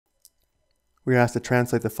we're asked to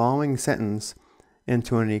translate the following sentence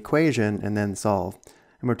into an equation and then solve.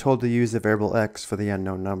 And we're told to use the variable x for the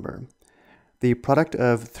unknown number. The product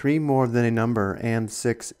of 3 more than a number and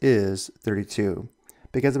 6 is 32.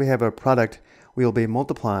 Because we have a product, we will be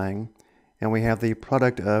multiplying, and we have the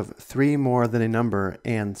product of 3 more than a number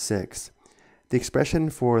and 6. The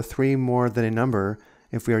expression for 3 more than a number,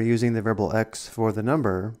 if we are using the variable x for the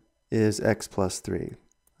number, is x plus 3.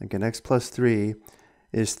 Again, x plus 3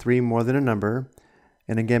 is 3 more than a number,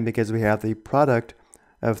 and again, because we have the product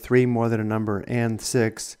of 3 more than a number and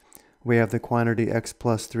 6, we have the quantity x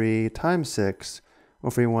plus 3 times 6, or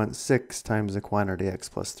if we want 6 times the quantity x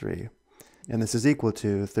plus 3. And this is equal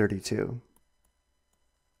to 32.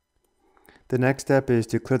 The next step is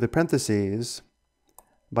to clear the parentheses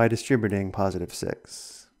by distributing positive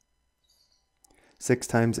 6. 6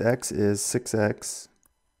 times x is 6x,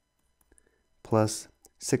 plus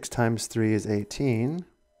 6 times 3 is 18.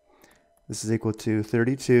 This is equal to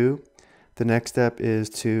 32. The next step is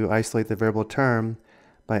to isolate the variable term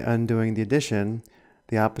by undoing the addition.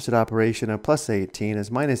 The opposite operation of plus 18 is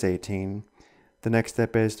minus 18. The next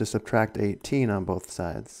step is to subtract 18 on both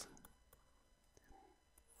sides.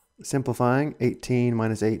 Simplifying, 18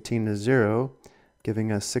 minus 18 is 0,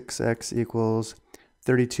 giving us 6x equals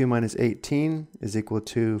 32 minus 18 is equal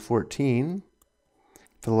to 14.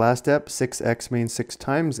 For the last step, 6x means 6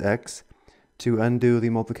 times x. To undo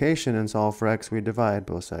the multiplication and solve for x, we divide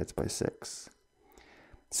both sides by 6.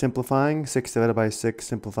 Simplifying, 6 divided by 6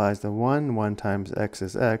 simplifies to 1. 1 times x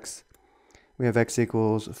is x. We have x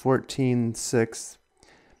equals 14 sixths,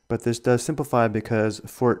 but this does simplify because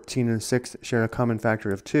 14 and 6 share a common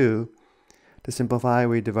factor of 2. To simplify,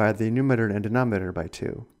 we divide the numerator and denominator by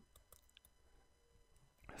 2.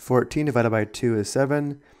 14 divided by 2 is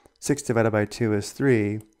 7. 6 divided by 2 is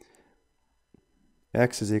 3.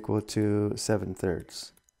 X is equal to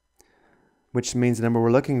 7/3, which means the number we're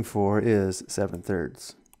looking for is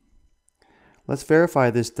 7/3. Let's verify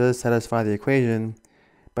this does satisfy the equation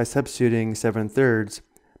by substituting 7/3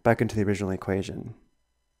 back into the original equation.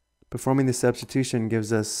 Performing the substitution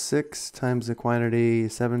gives us 6 times the quantity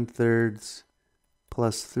 7/3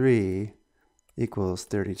 plus 3 equals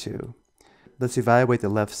 32. Let's evaluate the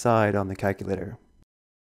left side on the calculator.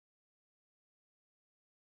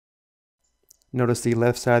 Notice the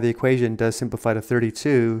left side of the equation does simplify to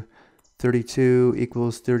 32. 32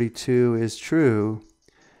 equals 32 is true,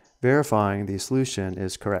 verifying the solution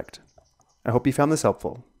is correct. I hope you found this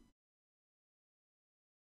helpful.